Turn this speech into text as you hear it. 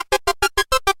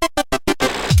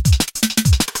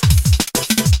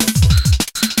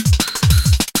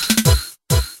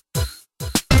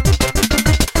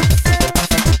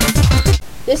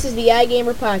is the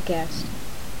iGamer Podcast.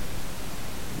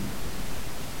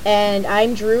 And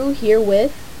I'm Drew, here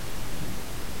with...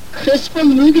 Chris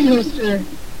from Mugenhoster.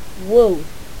 Whoa.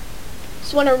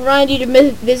 Just want to remind you to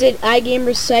visit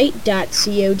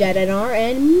iGamersite.co.nr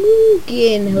and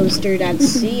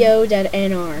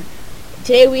Mugenhoster.co.nr.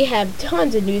 Today we have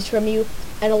tons of news from you,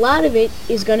 and a lot of it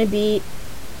is going to be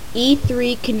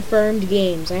E3 confirmed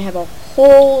games. I have a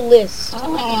whole list.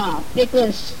 Big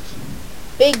list.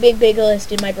 Big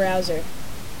list in my browser.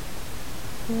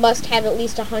 Must have at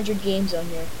least 100 games on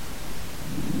here.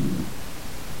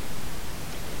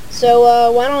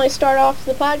 So, why don't I start off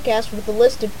the podcast with a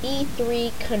list of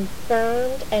E3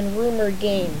 confirmed and rumored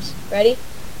games. Ready?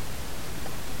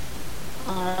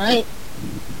 Alright.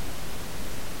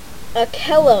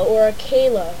 Akela, or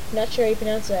Akela, not sure how you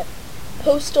pronounce that.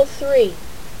 Postal 3.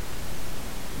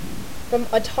 From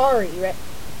Atari, right?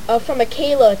 From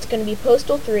Akela, it's going to be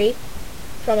Postal 3.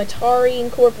 From Atari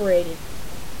Incorporated.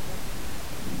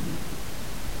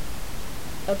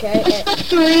 Okay. Postal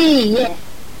 3, yeah.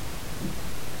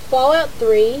 Fallout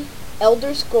 3,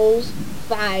 Elder Scrolls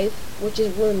 5, which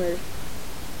is rumored.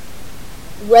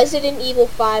 Resident Evil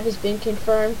 5 has been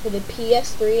confirmed for the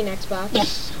PS3 and Xbox.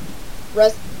 Yes.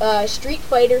 Street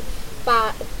Fighter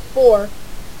 4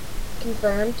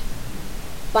 confirmed.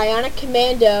 Bionic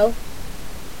Commando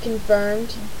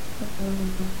confirmed.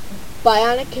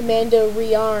 Bionic Commando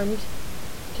Rearmed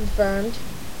confirmed.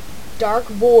 Dark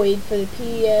Void for the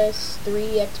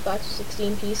PS3, Xbox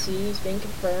 360, PC has been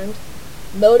confirmed.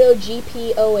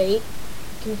 MotoGP 08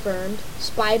 confirmed.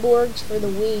 Spyborgs for the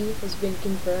Wii has been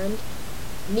confirmed.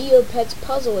 Neopets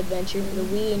Puzzle Adventure for the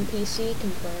Wii and PC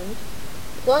confirmed.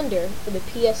 Plunder for the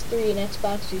PS3 and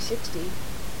Xbox 360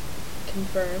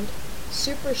 confirmed.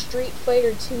 Super Street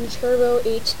Fighter 2 Turbo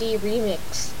HD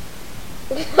Remix.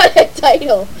 What a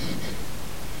title!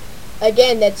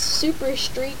 Again, that's Super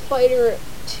Street Fighter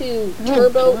 2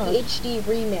 Turbo HD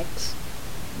Remix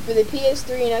for the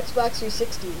PS3 and Xbox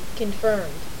 360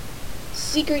 confirmed.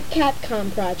 Secret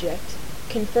Capcom Project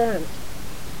confirmed.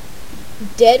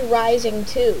 Dead Rising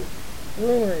 2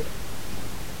 rumored.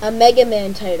 A Mega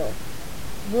Man title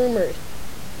rumored.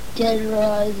 Dead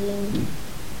Rising.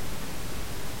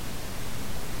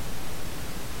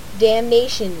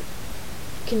 Damnation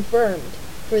confirmed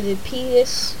for the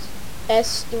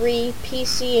PS3,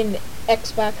 PC, and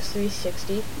Xbox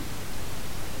 360.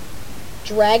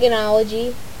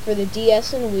 Dragonology for the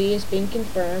DS and Wii has been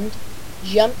confirmed.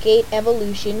 Jumpgate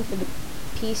Evolution for the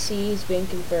PC has been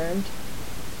confirmed.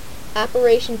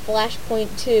 Operation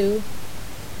Flashpoint 2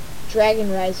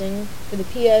 Dragon Rising for the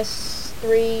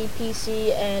PS3,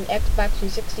 PC, and Xbox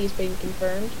 360 has been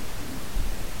confirmed.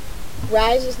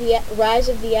 Rise of the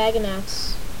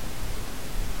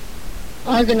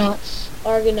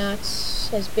Argonauts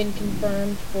has been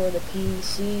confirmed for the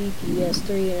PC,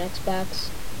 PS3, and Xbox.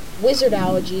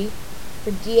 Wizardology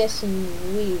for DS and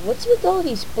Wii. What's with all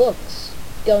these books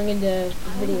going into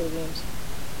video games?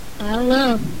 I don't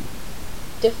know.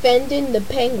 Defendin' the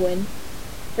Penguin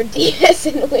for DS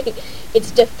and Wii.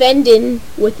 It's Defendin'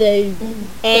 with a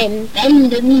N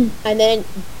and then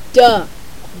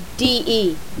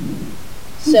D-E.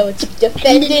 So it's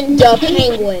Defendin' the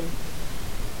Penguin.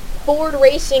 Ford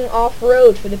Racing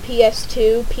Off-Road for the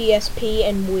PS2, PSP,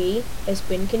 and Wii has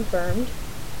been confirmed.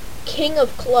 King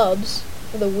of Clubs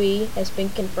for the Wii has been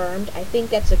confirmed. I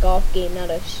think that's a golf game, not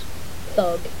a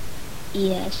thug.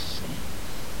 Yes.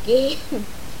 Game.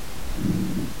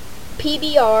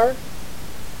 PBR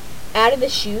Out of the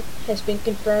Chute has been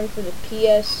confirmed for the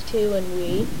PS2 and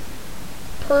Wii.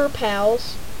 Per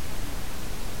Pals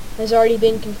has already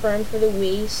been confirmed for the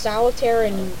Wii. Solitaire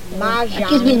and Mahjong. That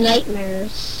gives me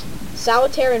nightmares.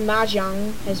 Solitaire and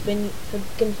Mahjong has been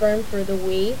confirmed for the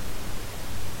Wii.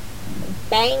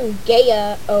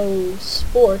 Bangaya-O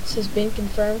Sports has been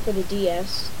confirmed for the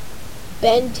DS.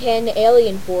 Ben 10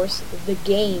 Alien Force, the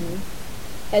game,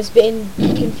 has been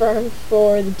confirmed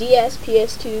for the DS,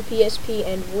 PS2, PSP,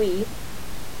 and Wii.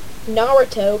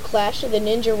 Naruto Clash of the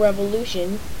Ninja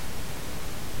Revolution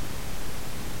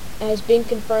has been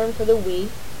confirmed for the Wii.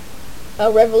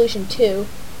 Revolution 2.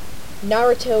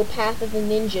 Naruto Path of the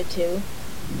Ninja 2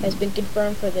 has been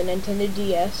confirmed for the Nintendo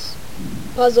DS.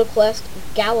 Puzzle Quest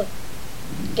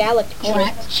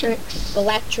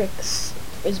Galactrix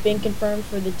has been confirmed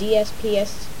for the DS,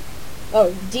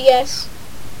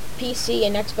 PC,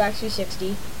 and Xbox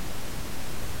 360.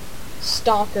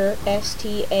 Stalker,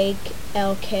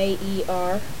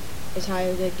 Stalker, is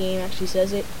how the game actually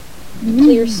says it.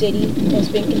 Clear City has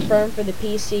been confirmed for the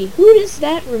PC. Who does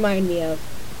that remind me of?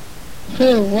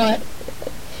 Who? What?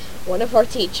 One of our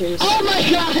teachers. Oh my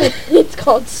god! It's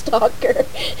called Stalker.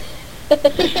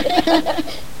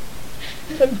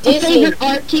 From A Disney. favorite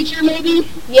art teacher, maybe?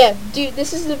 Yeah, dude,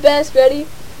 this is the best. Ready?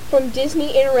 From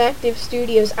Disney Interactive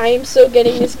Studios. I am so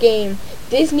getting this game.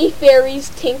 Disney Fairies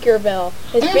Tinkerbell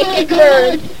has Oh been my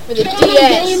confirmed God. for the Tell me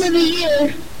Game of DS. the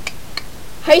year.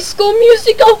 High School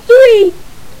Musical 3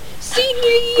 Senior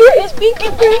Year has been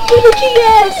confirmed for the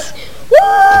DS.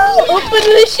 Woo! Open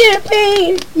the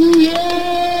champagne.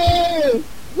 Yay!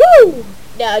 Woo!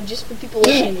 Now, just for people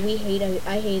listening,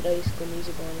 I hate High School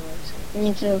Musical anyway. So.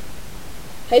 Me too.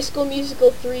 High School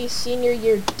Musical 3 Senior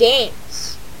Year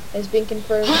Dance has been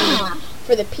confirmed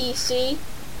for the PC,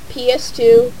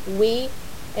 PS2, Wii,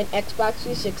 and Xbox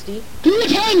 360. Do the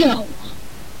tango!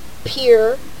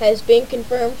 Pier has been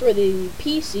confirmed for the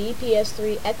PC,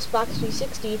 PS3, Xbox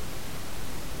 360,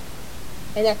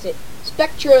 and that's it.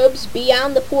 Spectrobes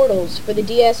Beyond the Portals for the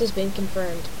DS has been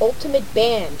confirmed. Ultimate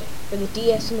Band for the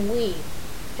DS and Wii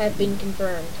have been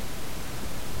confirmed.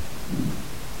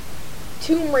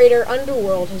 Tomb Raider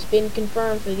Underworld has been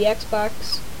confirmed for the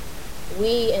Xbox,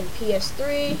 Wii, and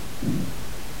PS3.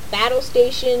 Battle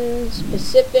Stations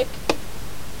Pacific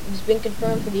has been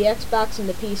confirmed for the Xbox and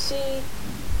the PC.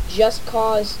 Just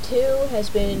Cause 2 has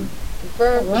been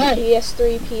confirmed for the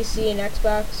PS3, PC, and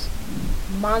Xbox.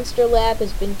 Monster Lab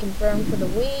has been confirmed for the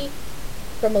Wii.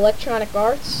 From Electronic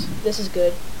Arts, this is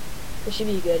good. This should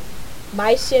be good.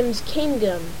 My Sims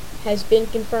Kingdom has been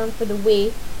confirmed for the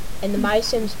Wii, and the My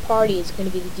Sims Party is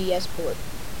going to be the DS port.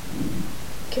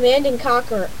 Command and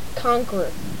Conquer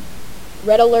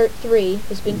Red Alert 3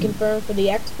 has been confirmed for the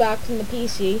Xbox and the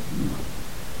PC.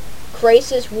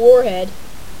 Crisis Warhead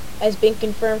has been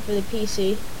confirmed for the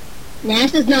PC.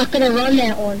 NASA's not gonna run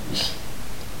that one.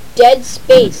 Dead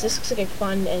Space, this looks like a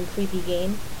fun and creepy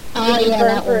game. Oh Been yeah,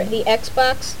 confirmed that for one. the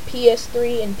Xbox,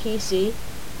 PS3, and PC.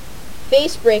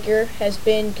 Facebreaker has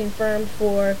been confirmed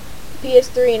for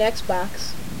PS3 and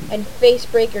Xbox, and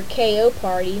Facebreaker KO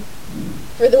Party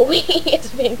for the Wii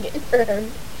has been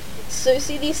confirmed. So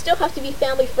see, these still have to be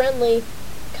family friendly,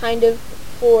 kind of,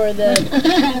 for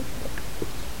the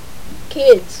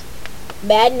kids.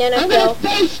 Madden I'm gonna NFL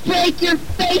face break your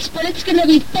face, but it's gonna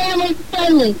be family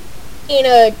friendly. in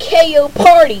a KO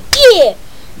Party, yeah!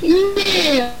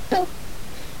 Yeah.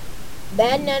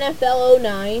 Madden NFL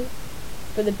 09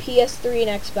 for the PS3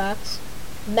 and Xbox.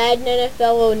 Madden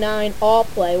NFL 09 All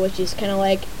Play, which is kind of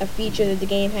like a feature that the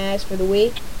game has for the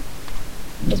Wii,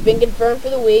 has been confirmed for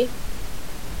the Wii.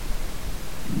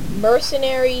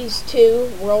 Mercenaries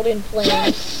 2 World in Flames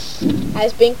Yes.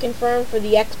 has been confirmed for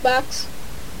the Xbox,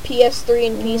 PS3,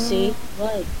 and PC.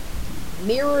 Right.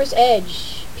 Mirror's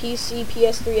Edge, PC,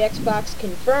 PS3, Xbox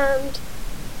confirmed.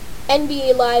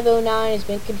 NBA Live 09 has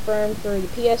been confirmed for the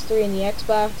PS3 and the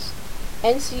Xbox.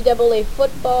 NCAA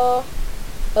Football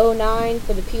 09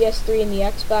 for the PS3 and the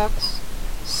Xbox.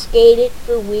 Skate It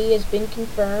for Wii has been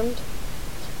confirmed.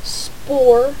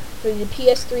 Spore for the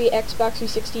PS3, Xbox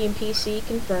 360, and PC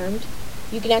confirmed.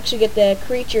 You can actually get the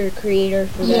creature creator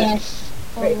for that. Yes.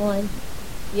 Right. Online.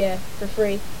 Yeah, for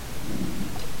free.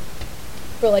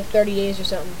 For like 30 days or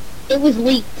something. It was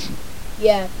leaked.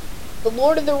 Yeah. The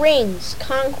Lord of the Rings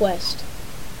Conquest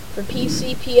for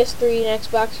PC, PS3, and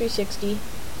Xbox 360.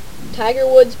 Tiger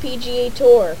Woods PGA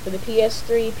Tour for the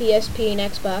PS3, PSP, and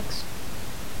Xbox.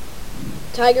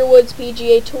 Tiger Woods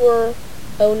PGA Tour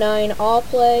 09 All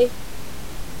Play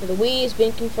for the Wii has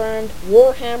been confirmed.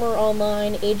 Warhammer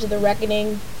Online Age of the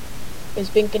Reckoning has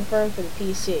been confirmed for the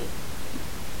PC.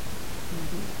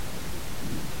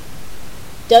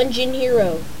 Dungeon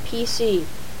Hero PC,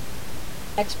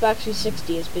 Xbox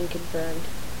 360 has been confirmed.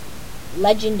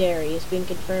 Legendary has been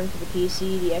confirmed for the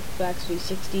PC, the Xbox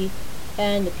 360,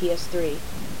 and the PS3.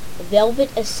 Velvet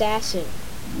Assassin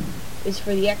is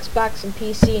for the Xbox and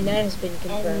PC, and that has been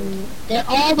confirmed. And they're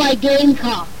all by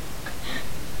Gamecock.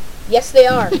 Yes, they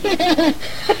are.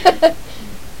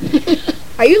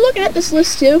 Are you looking at this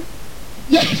list too?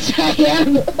 Yes, I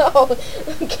am. Oh,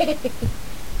 okay.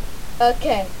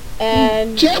 Okay,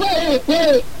 and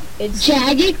Wait. it's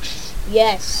Jagex?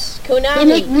 yes, They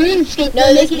make Konami. RuneScape. No,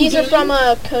 They're making these are games. from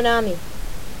Konami.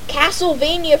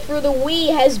 Castlevania for the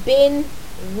Wii has been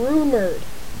rumored.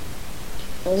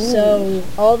 Oh. So,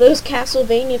 all those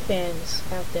Castlevania fans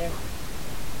out there.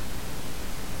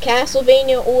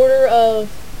 Castlevania Order of...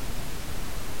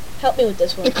 Help me with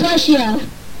this one. Ecclesia.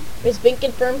 It's been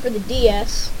confirmed for the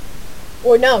DS.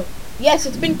 Or no. Yes,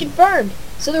 it's been confirmed.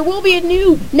 So there will be a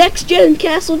new next-gen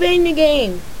Castlevania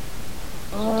game.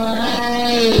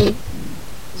 Alright.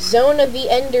 Zone of the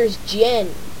Enders Gen.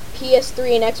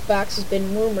 PS3 and Xbox has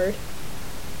been rumored.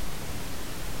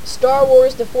 Star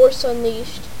Wars The Force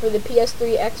Unleashed for the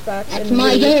PS3, Xbox, That's and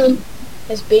my Wii game.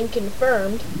 has been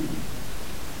confirmed.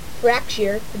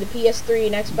 Fracture for the PS3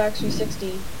 and Xbox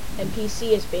 360 and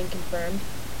PC has been confirmed.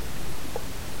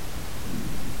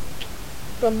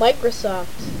 From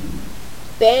Microsoft,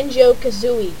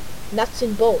 Banjo-Kazooie, Nuts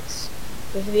and Bolts,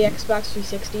 for the Xbox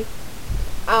 360.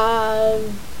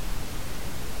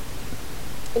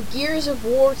 Gears of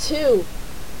War 2,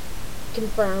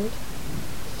 confirmed.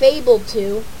 Fable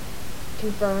 2,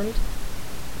 confirmed.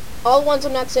 All the ones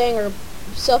I'm not saying are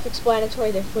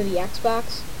self-explanatory. They're for the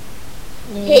Xbox.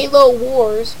 Halo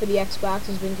Wars for the Xbox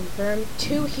has been confirmed.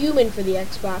 2 Human for the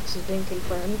Xbox has been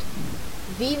confirmed.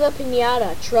 Viva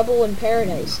Pinata, Trouble in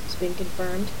Paradise has been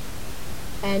confirmed.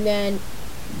 And then,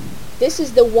 this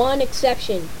is the one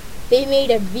exception. They made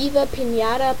a Viva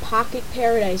Pinata Pocket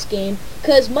Paradise game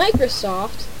because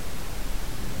Microsoft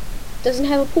doesn't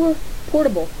have a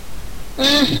portable.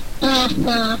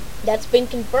 That's been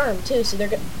confirmed too.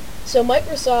 So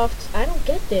Microsoft, I don't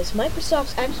get this.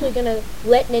 Microsoft's actually gonna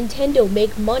let Nintendo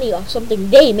make money off something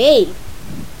they made.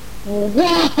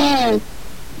 Wow.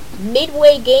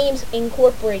 Midway Games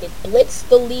Incorporated, Blitz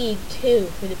the League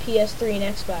 2 for the PS3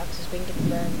 and Xbox has been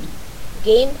confirmed.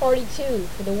 Game Party 2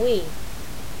 for the Wii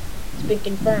has been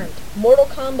confirmed. Mortal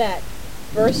Kombat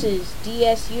versus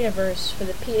DS Universe for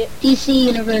the DC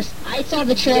Universe. I saw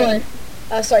the trailer.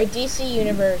 DC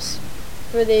Universe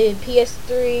for the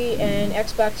PS3 and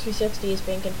Xbox 360 has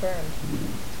been confirmed.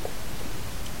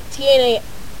 TNA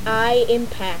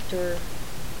Impact, or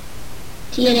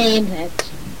TNA Impact.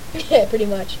 yeah, pretty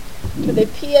much. For the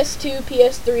PS2,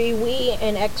 PS3, Wii,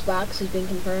 and Xbox has been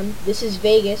confirmed. This is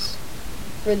Vegas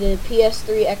for the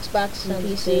PS3, Xbox, and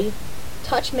PC. Good.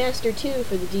 Touchmaster 2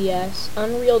 for the DS.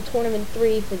 Unreal Tournament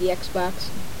 3 for the Xbox.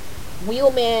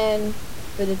 Wheelman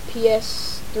for the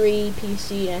PS3,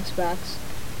 PC, and Xbox.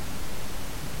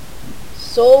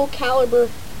 Soul Calibur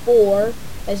 4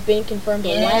 has been confirmed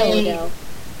a while ago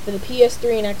for the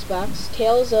PS3 and Xbox.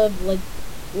 Tales of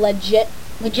Legendia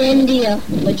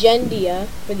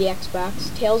for the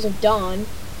Xbox. Tales of Dawn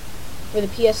for the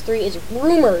PS3 is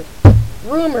rumored.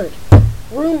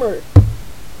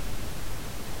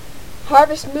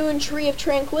 Harvest Moon Tree of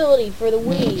Tranquility for the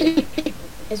Wii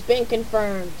has been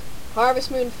confirmed.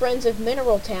 Harvest Moon Friends of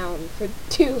Mineral Town for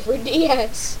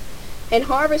DS. And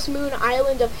Harvest Moon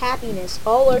Island of Happiness,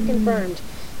 all are confirmed.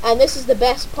 And this is the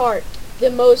best part.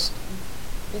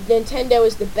 Nintendo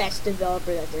is the best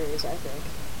developer that there is, I think.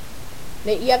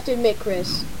 You have to admit,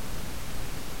 Chris,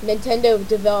 Nintendo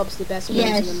develops the best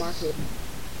games in the market.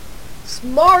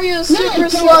 Mario Super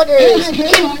Sluggers,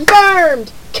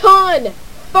 confirmed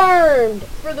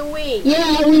for the Wii.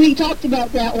 Yeah, we talked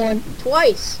about that one.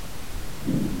 Twice.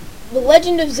 The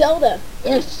Legend of Zelda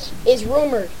is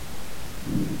rumored.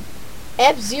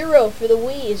 F-Zero for the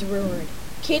Wii is rumored.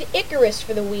 Kid Icarus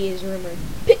for the Wii is rumored.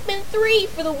 Pikmin 3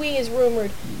 for the Wii is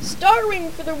rumored. Star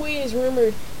Ring for the Wii is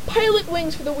rumored. Pilot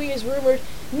Wings for the Wii is rumored.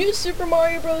 New Super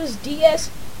Mario Bros. DS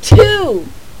 2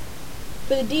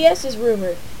 for the DS is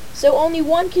rumored. So only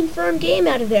one confirmed game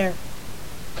out of there.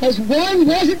 Because one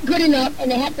wasn't good enough and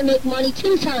they had to make money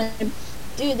 2 times.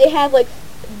 Dude, they have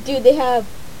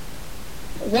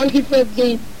one confirmed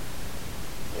game.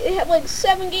 They have like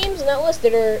 7 games on that list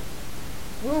that are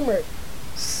rumored.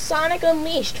 Sonic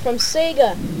Unleashed from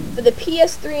Sega for the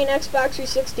PS3 and Xbox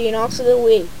 360 and also the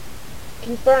Wii.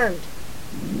 Confirmed.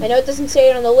 I know it doesn't say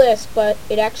it on the list, but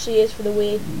it actually is for the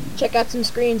Wii. Check out some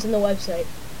screens on the website.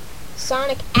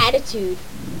 Sonic Attitude.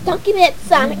 Don't give me that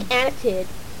Sonic Attitude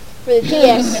for the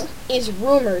DS is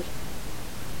rumored.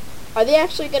 Are they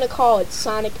actually going to call it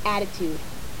Sonic Attitude?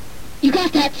 You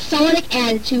got that Sonic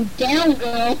attitude down,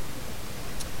 girl.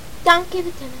 Don't give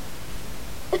it to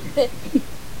me.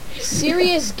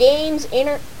 Serious Games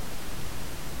Sony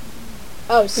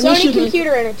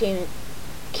Computer Entertainment.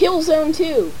 Killzone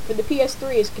 2 for the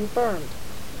PS3 is confirmed.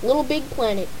 Little Big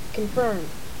Planet, confirmed.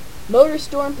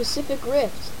 Motorstorm Pacific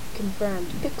Rift,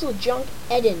 confirmed. Pixel Junk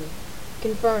Eden,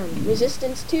 confirmed.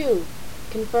 Resistance 2,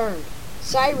 confirmed.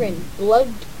 Siren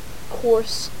Blood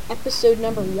Course Episode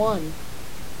Number 1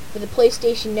 for the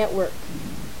PlayStation Network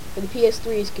for the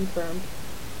PS3 is confirmed.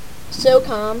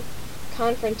 SOCOM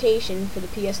Confrontation for the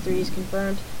PS3 is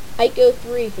confirmed. Ico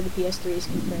 3 for the PS3 is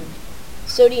confirmed.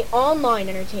 Sony Online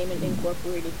Entertainment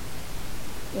Incorporated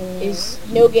is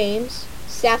no games.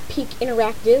 South Peak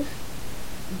Interactive.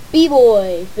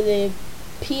 B-Boy for the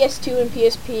PS2 and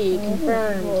PSP,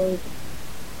 confirmed.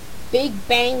 Big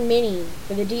Bang Mini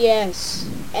for the DS.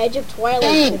 Edge of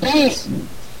Twilight for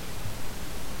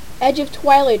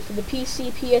the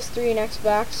PC, PS3, and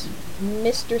Xbox.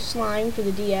 Mr. Slime for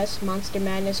the DS. Monster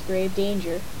Madness Grave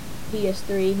Danger,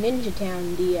 PS3. Ninja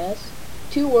Town DS.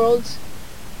 Two Worlds.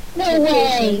 No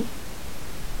way!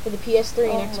 For the PS3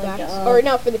 and Xbox. Or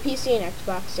no, for the PC and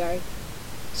Xbox, sorry.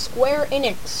 Square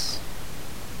Enix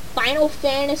Final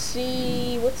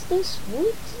Fantasy, what's this?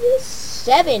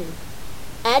 7.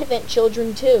 Advent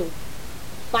Children 2.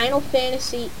 Final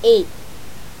Fantasy 8.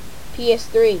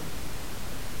 PS3.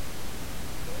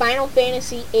 Final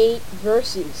Fantasy 8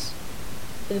 Versus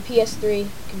for the PS3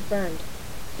 confirmed.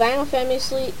 Final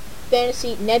Fantasy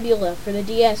Nebula for the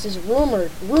DS is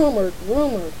rumored.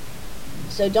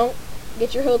 So don't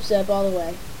get your hopes up all the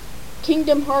way.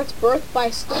 Kingdom Hearts Birth by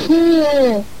Sleep.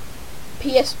 Cool.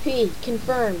 PSP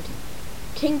confirmed.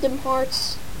 Kingdom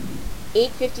Hearts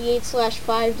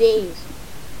 858/5 days.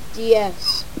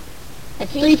 DS. At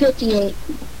 358.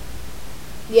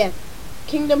 Yeah.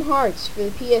 Kingdom Hearts for the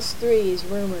PS3 is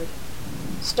rumored.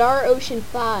 Star Ocean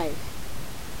 5.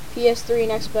 PS3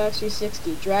 and Xbox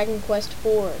 360. Dragon Quest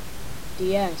 4.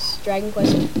 DS. Dragon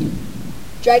Quest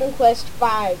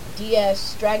 5.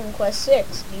 DS. Dragon Quest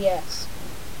 6. DS.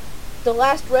 The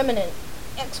Last Remnant.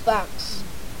 Xbox.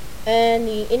 And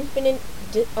the Infinite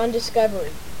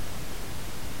Undiscovered.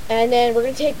 And then we're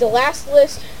going to take the last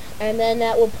list, and then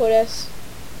that will put us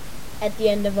at the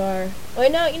end of our... Oh,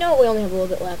 no, you know what? We only have a little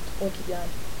bit left. We'll keep going.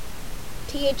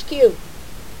 THQ.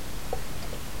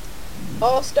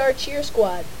 All-Star Cheer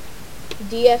Squad.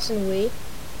 DS and Wii.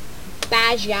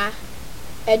 Baja.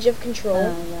 Edge of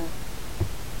Control. Yeah.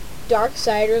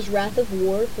 Darksiders Wrath of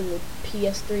War for the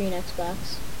PS3 and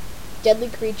Xbox. Deadly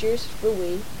Creatures for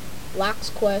Wii. Lock's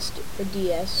Quest for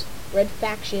DS. Red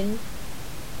Faction.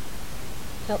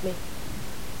 Help me.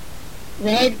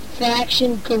 Red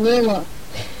Faction Gorilla.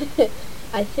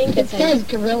 I think It that's says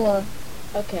Gorilla.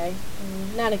 Okay.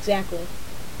 Not exactly.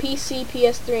 PC,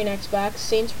 PS3, and Xbox.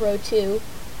 Saints Row 2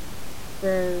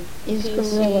 for Is PC,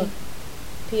 Gorilla.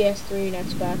 PS3, and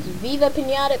Xbox. Viva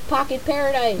Pinata Pocket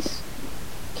Paradise.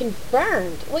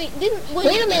 Confirmed. Wait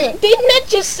Wait a minute. Didn't that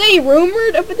just say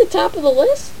rumored up at the top of the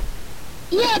list?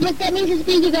 Yeah, but that means it's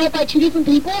being developed by 2 different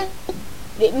people?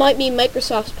 It might be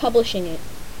Microsoft's publishing it.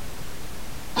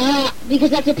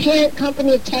 Because that's a parent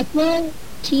company of Tecmo,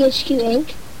 THQ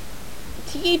Inc.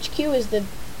 THQ is the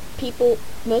people,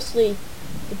 mostly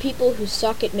the people who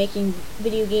suck at making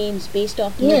video games based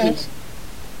off movies.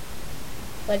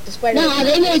 Like the Spider-Man. No,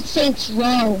 they made Saints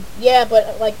Row. Yeah,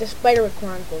 but like the Spider-Man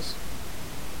Chronicles.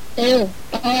 Ew.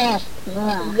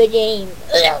 The game.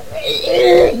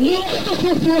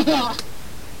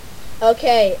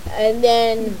 Okay, and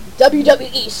then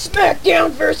WWE SmackDown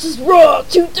vs. Raw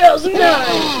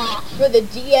 2009 for the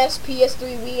DS,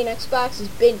 PS3, Wii, and Xbox has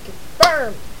been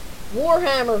confirmed.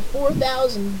 Warhammer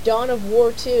 4000 Dawn of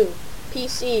War 2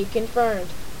 PC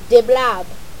confirmed. Deblab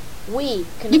Wii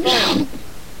confirmed.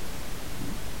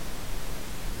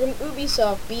 From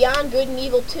Ubisoft, Beyond Good and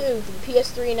Evil 2 for the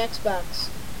PS3 and Xbox.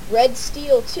 Red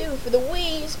Steel 2 for the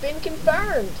Wii has been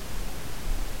confirmed.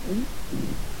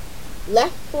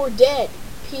 Left 4 Dead,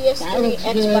 PS3,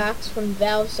 Xbox from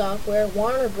Valve Software,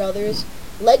 Warner Brothers,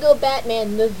 Lego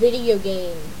Batman the video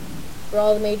game for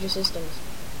all the major systems,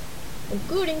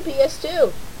 including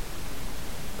PS2.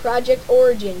 Project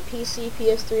Origin, PC,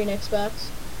 PS3, and Xbox.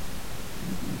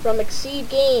 From Exceed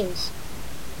Games,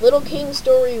 Little King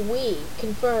Story Wii,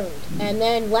 confirmed. And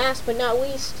then last but not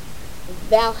least,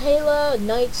 Valhalla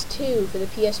Knights 2 for the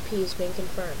PSP has been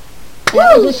confirmed.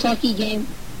 That was a sucky game.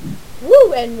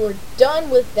 Woo! And we're done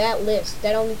with that list.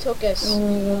 That only took us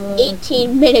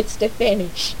 18 minutes to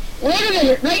finish. Wait a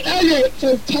minute, right under it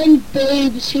says 10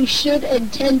 babes who should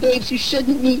and 10 babes who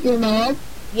shouldn't meet your mom.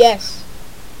 Yes.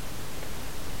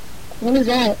 What is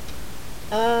that?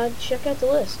 Check out the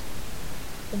list.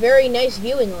 A very nice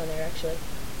viewing on there, actually.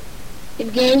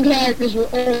 If game characters were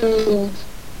old.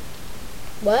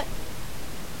 What?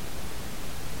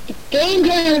 If game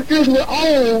characters were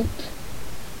old.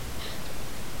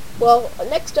 Well,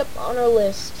 next up on our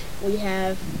list, we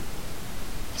have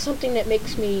something that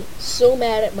makes me so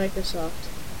mad at Microsoft.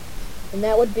 And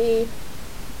that would be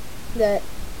that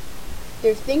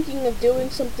they're thinking of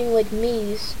doing something like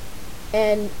Mii's,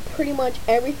 and pretty much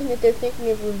everything that they're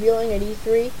thinking of revealing at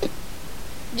E3.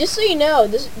 Just so you know,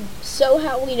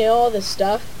 how we know all this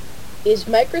stuff is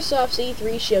Microsoft's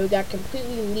E3 show got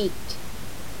completely leaked.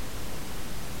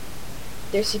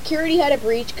 Their security had a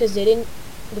breach because the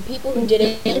people who did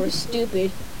it were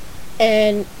stupid,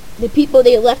 and the people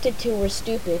they left it to were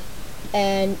stupid,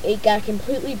 and it got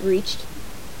completely breached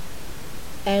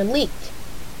and leaked.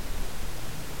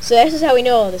 So this is how we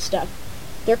know all this stuff.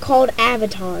 They're called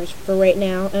avatars for right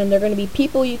now, and they're going to be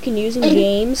people you can use in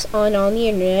games on the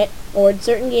internet, or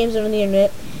certain games on the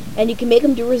internet, and you can make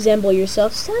them to resemble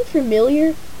yourself. Sound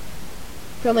familiar?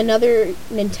 From another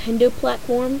Nintendo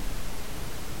platform?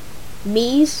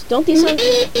 Mii's? Don't these sound...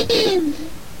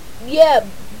 Yeah,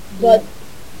 but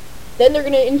Then they're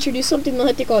gonna introduce something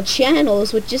that they call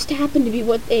channels, which just happen to be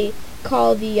what they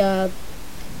call the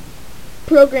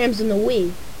programs in the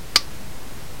Wii.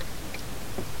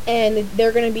 And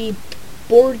they're gonna be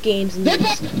board games and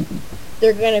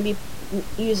they're gonna be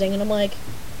using. And I'm like,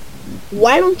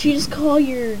 why don't you just call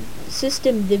your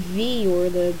system the V or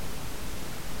the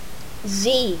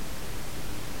Z?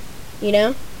 You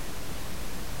know?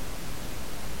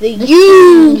 The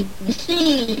U!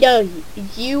 No,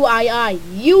 UII.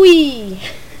 UE!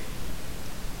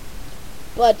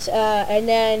 But, and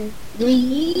then...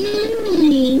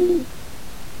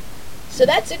 So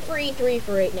that's it for E3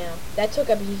 for right now. That took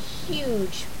up a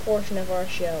huge portion of our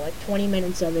show, like 20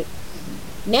 minutes of it.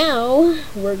 Now,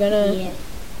 we're gonna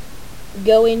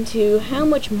go into how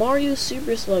much Mario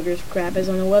Super Sluggers crap is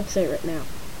on the website right now.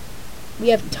 We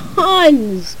have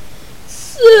tons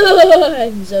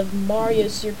of Mario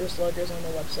Super Sluggers on the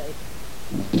website.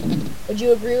 Would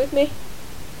you agree with me?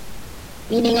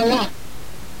 Meaning a lot.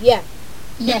 Yeah.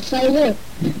 Yes, I will.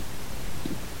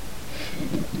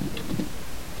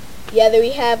 Yeah,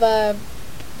 we have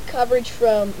coverage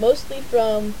mostly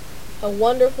from a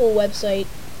wonderful website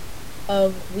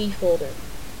of WeFolder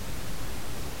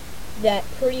that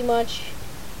pretty much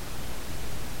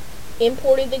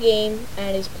imported the game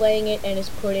and is playing it and is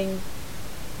putting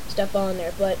stuff on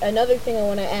there. But another thing I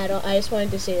want to add, I just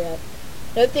wanted to say that.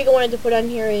 Another thing I wanted to put on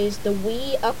here is the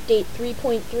Wii Update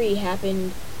 3.3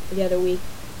 happened the other week.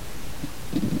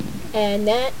 And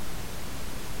that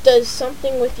does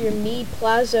something with your Mii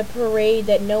Plaza parade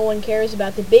that no one cares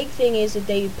about. The big thing is that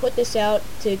they put this out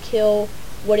to kill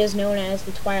what is known as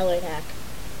the Twilight hack.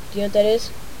 Do you know what that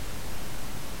is?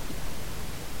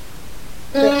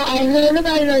 I heard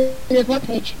about it on the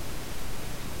webpage.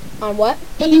 On what?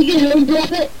 Can you get home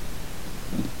with it?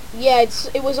 Yeah,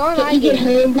 it was on Can you get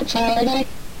iGamer. home with Twilight?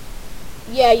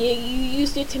 Yeah, you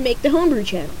used it to make the homebrew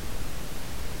channel.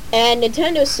 And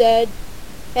Nintendo said,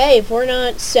 hey, if we're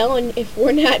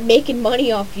not making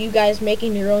money off you guys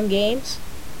making your own games,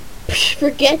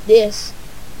 forget this.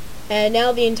 And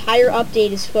now the entire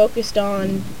update is focused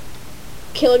on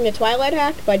killing the Twilight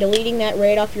hack by deleting that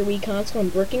RAID off your Wii console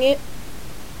and bricking it.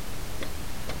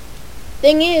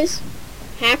 Thing is,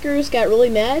 hackers got really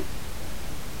mad.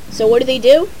 So what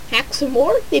do? Hack some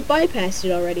more? They bypassed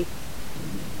it already.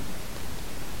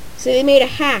 So they made a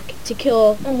hack to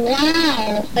kill an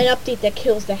update that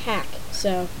kills the hack.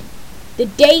 So the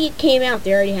day it came out,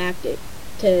 they already hacked it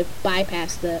to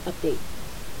bypass the update.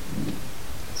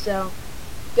 So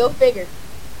go figure.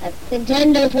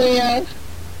 Nintendo player.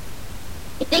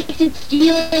 It thinks it's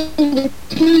dealing with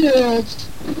 2-year-olds.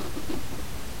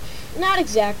 Not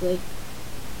exactly.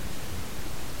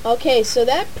 Okay, so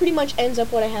that pretty much ends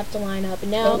up what I have to line up.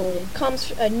 And now comes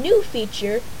a new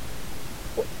feature.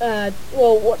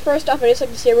 First off, I'd just like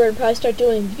to say we're going to probably start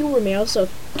doing viewer mail, so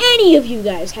if any of you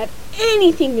guys have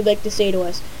anything you'd like to say to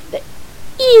us that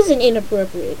isn't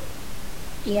inappropriate,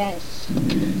 Yes.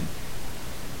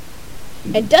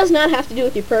 and does not have to do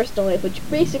with your personal life, which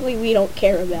basically we don't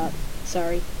care about,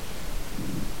 sorry,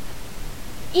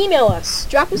 email us.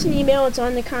 Drop us an email. It's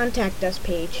on the Contact Us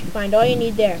page. Find all you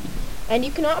need there. And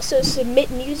you can also submit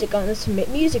music on the Submit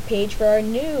Music page for our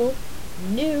new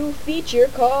feature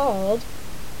called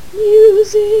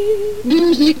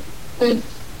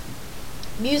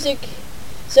Music.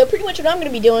 So pretty much what I'm going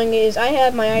to be doing is I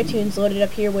have my iTunes loaded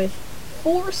up here with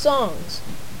 4 songs.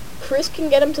 Chris can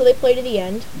get them till they play to the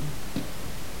end.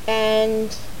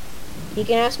 And he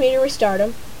can ask me to restart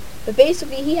them. But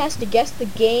basically he has to guess the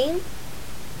game.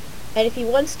 And if he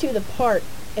wants to, the part.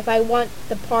 If I want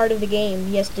the part of the game,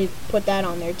 he has to put that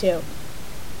on there too.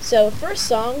 So, first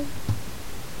song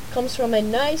comes from a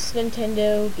nice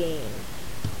Nintendo game.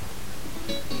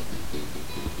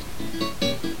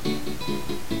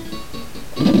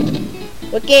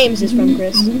 What game is this from,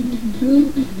 Chris?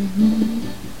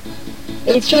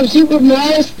 It's from Super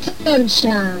Mario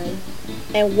Sunshine.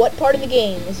 And what part of the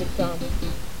game is it from?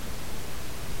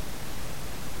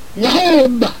 The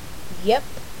home. Yep.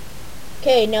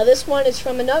 Okay, now this one is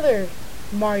from another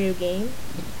Mario game.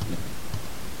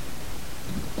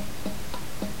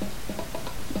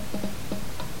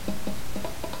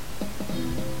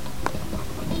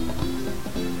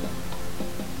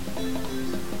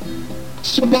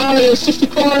 Super Mario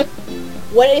 64.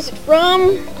 What is it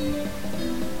from?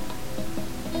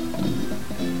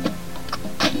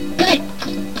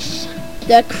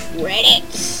 The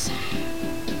credits.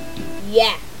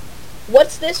 Yeah.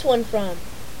 What's this one from?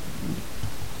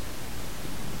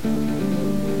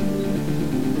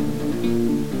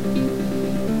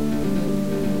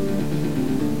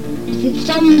 Is it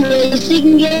some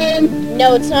racing game?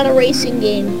 No, it's not a racing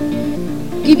game.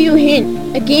 Give you a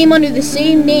hint. A game under the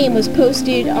same name was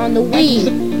posted on the Wii.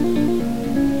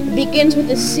 It begins with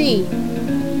a C.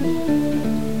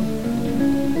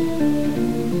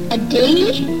 A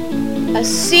D? A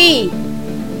C.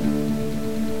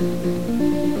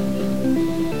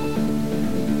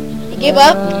 You give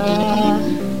up?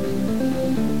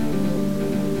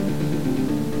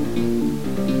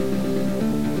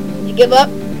 You give up?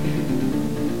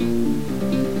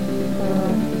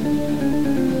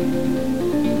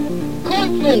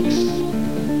 Cornflakes.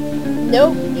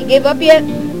 Nope. You gave up yet?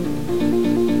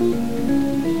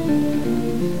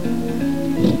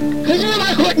 Because of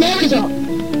my court names up.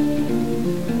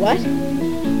 What?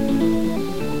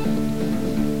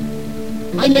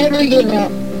 I never give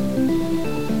up.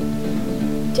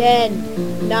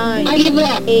 10, 9, I give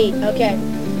up. 8. Okay.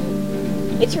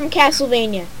 It's from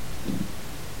Castlevania.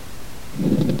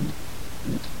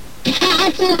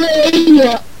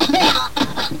 Castlevania.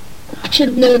 I should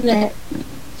have known that.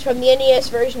 It's from the NES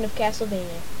version of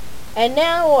Castlevania. And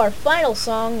now our final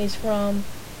song is from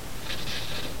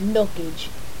Milkage.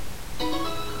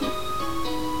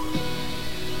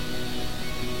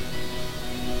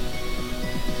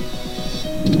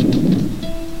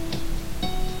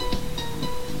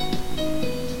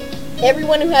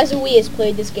 Everyone who has a Wii has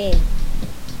played this game.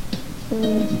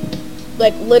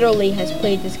 Like, literally has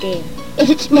played this game.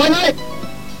 Is it smaller?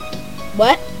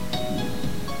 What?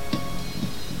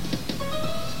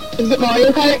 Is it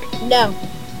Mario Kart? No.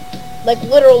 Like,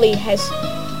 literally has...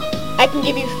 I can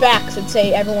give you facts that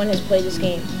say everyone has played this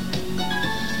game.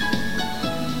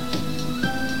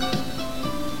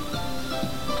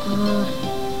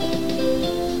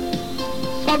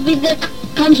 Something that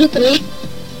comes with me.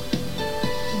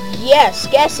 Yes,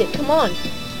 guess it. Come on.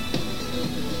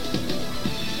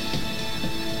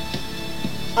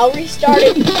 I'll restart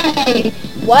it. Play.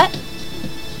 What?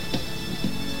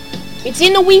 It's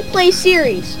in the Wii Play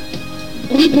series.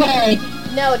 We play.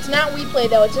 No, it's not Wii Play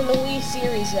though. It's in the Wii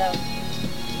series though.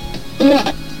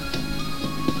 What?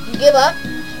 You give up?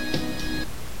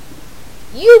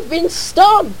 You've been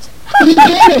stumped.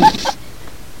 Yes.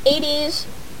 It is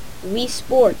Wii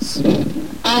Sports.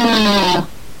 Ah.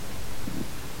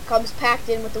 Comes packed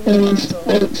in with the Wii console.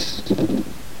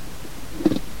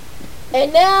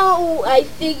 And now, I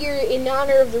figure, in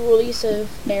honor of the release of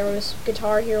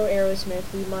Guitar Hero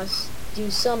Aerosmith, we must do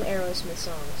some Aerosmith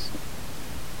songs.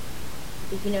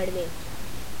 If you know what I mean.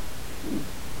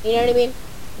 You know what I mean?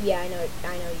 Yeah, I know you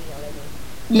know what I mean.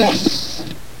 Yes.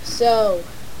 So,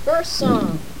 first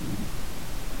song.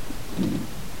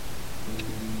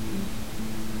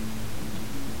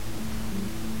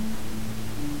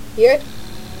 Hear it?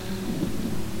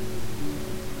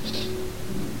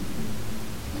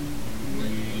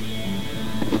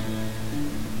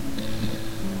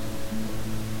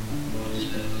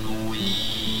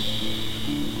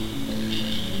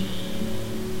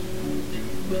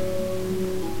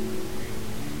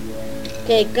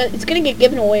 Okay, it's gonna get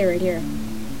given away right here.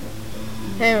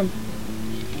 Hang on.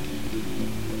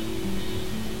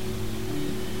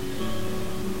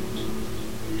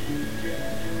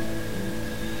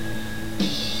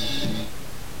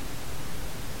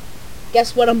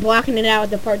 Guess what? I'm blocking it out at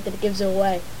the part that it gives it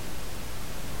away.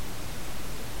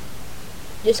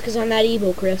 Just because I'm that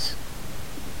evil, Chris.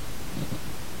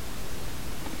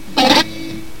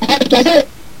 Get it?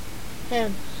 Hang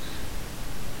on.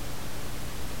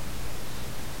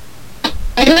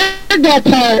 I heard that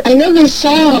part. I know this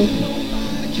song.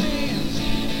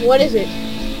 What is it?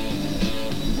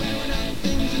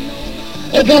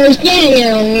 It goes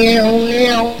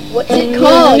meow. What's it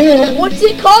called? What's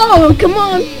it called? Come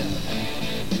on.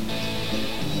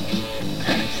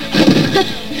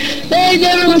 I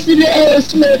never listened to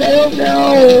Aerosmith. I don't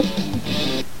know.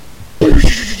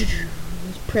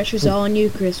 Pressure's all on you,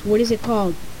 Chris. What is it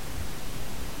called?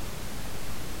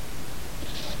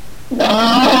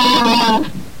 Ah.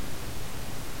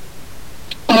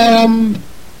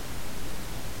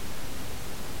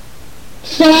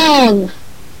 Song.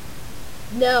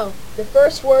 No. The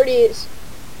first word is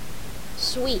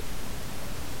sweet.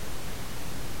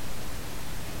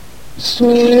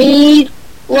 Sweet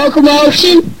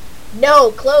locomotion.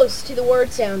 No, close to the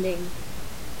word sounding.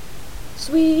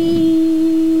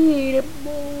 Sweet.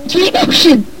 Sweet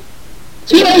ocean.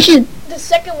 Sweet ocean. The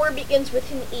second word begins with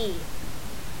an E.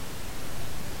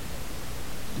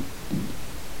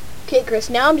 Okay, Chris,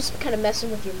 now I'm just kind of messing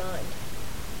with your mind.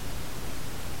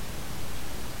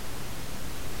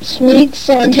 Sweet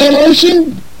suntan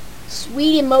lotion.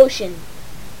 Sweet emotion.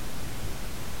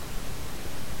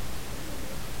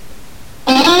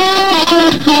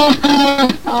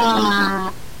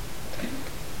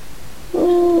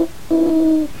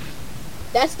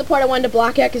 part I wanted to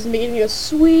block out because in the beginning it goes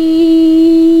sweet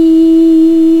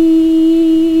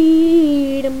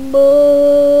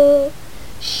emotion.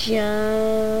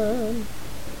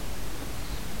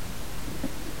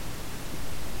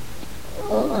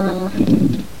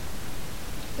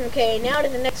 Okay, now to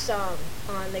the next song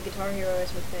on the Guitar Hero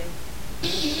Christmas thing.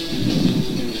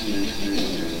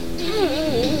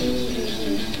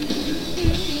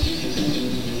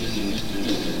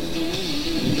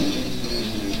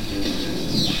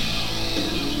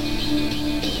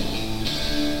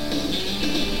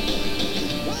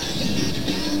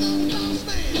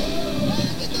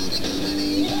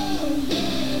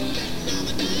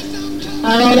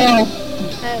 I don't know.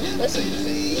 Listen.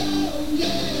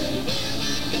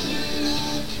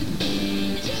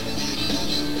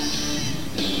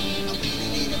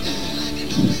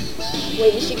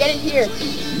 Wait, you should get it here.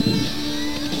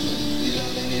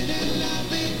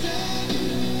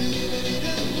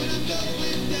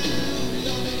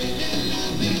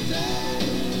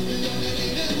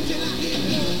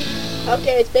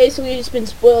 Okay, it's basically just been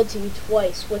spoiled to you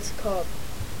twice. What's it called?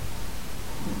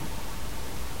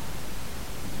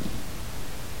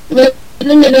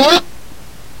 Living it up?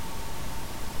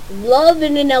 Love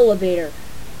in an Elevator.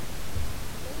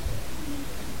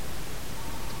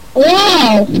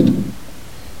 Wow!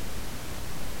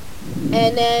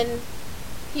 And then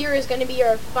here is going to be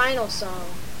our final song.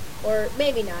 Or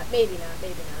maybe not, maybe not,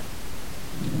 maybe not.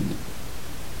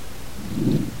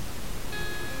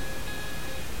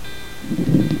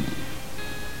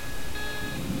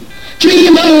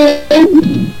 Dream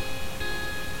on!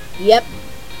 Yep.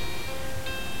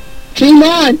 Dream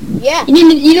on! Yeah.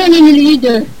 You don't even need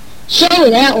to show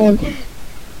that one.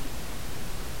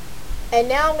 And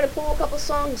now I'm going to pull a couple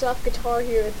songs off Guitar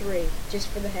Hero 3, just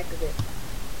for the heck of it.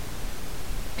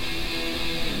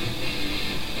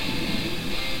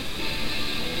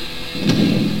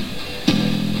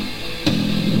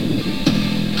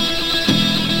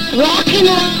 Rocking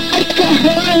like a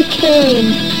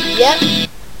hurricane. Yep.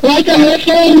 Like a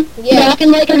hurricane? Yeah.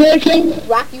 Rocking like a hurricane?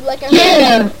 Rock You Like a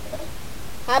Yeah. Hurricane.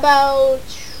 How about...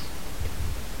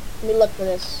 Let me look for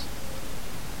this.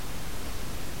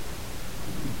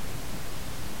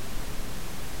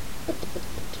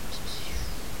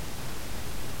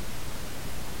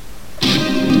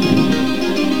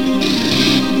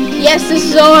 Yes, this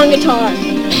is all on guitar.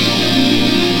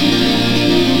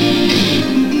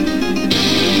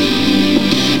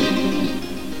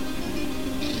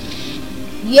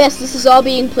 Yes, this is all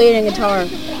being played on guitar.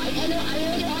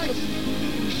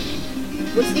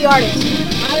 What's the artist?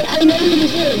 I know who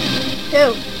this is.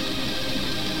 Who?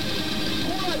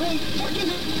 Hold on, wait, fucking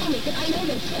tell me, 'cause I know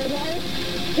this, okay?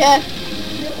 Yeah.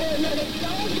 No, don't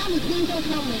tell me, please don't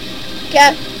tell me.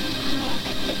 Yeah.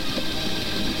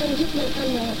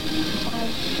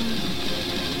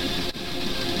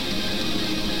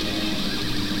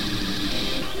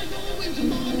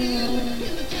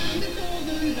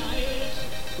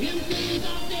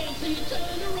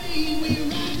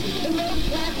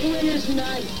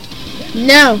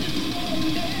 No.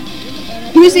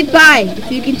 Who's it by?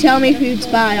 If you can tell me who it's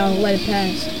by, I'll let it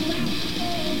pass.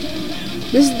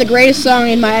 This is the greatest song,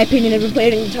 in my opinion, ever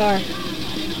played on guitar.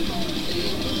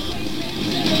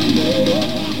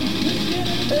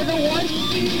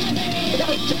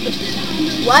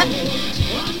 What?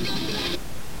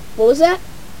 What was that?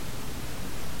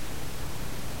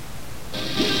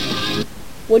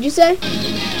 What'd you say?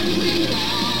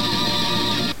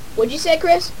 What'd you say,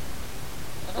 Chris?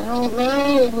 I don't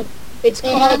know. It's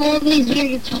They have called... all these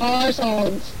weird guitar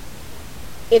songs.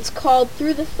 It's called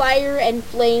Through the Fire and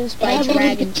Flames They by have all these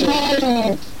Dragon guitar Force.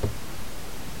 songs.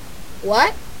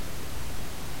 What?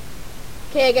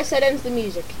 Okay, I guess that ends the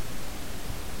music.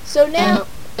 So now,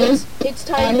 it's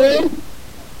time for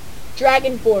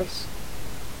Dragon Force.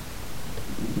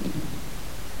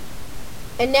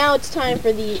 And now it's time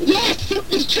for the... Yes, it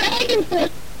was Dragon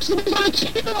Force. It was on the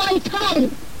tip of my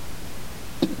tongue.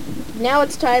 Now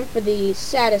it's time for the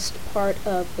saddest part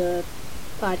of the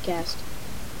podcast.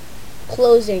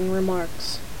 Closing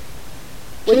remarks.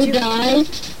 What's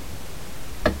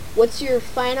What's your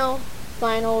final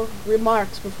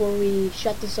remarks before we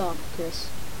shut this off, Chris?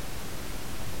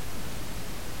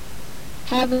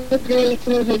 Have a great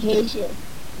summer vacation.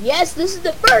 Yes, this is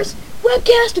the first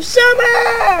webcast of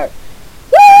summer!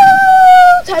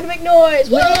 Woo! Time to make noise!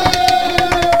 Woo!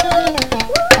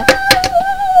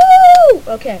 Woo!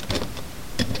 Okay.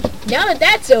 Now that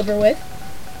that's over with...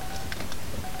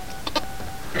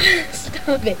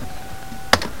 Stop it.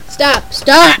 Stop!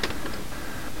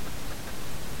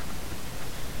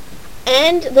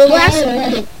 And the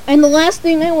last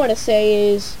thing I want to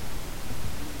say is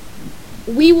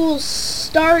we will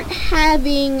start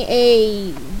having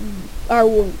our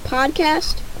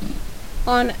podcast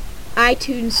on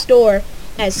iTunes Store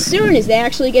as soon as they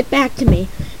actually get back to me,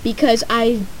 because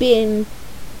I've been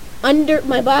under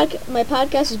my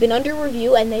podcast has been under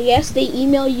review, and they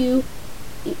email you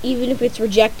even if it's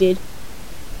rejected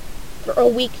for a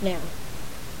week now,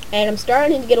 and I'm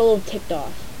starting to get a little ticked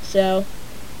off. So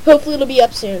hopefully it'll be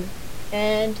up soon.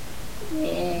 And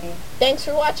thanks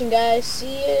for watching, guys.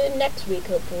 See you next week,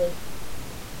 hopefully.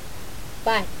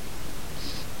 Bye.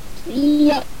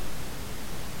 Yeah.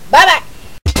 Bye-bye.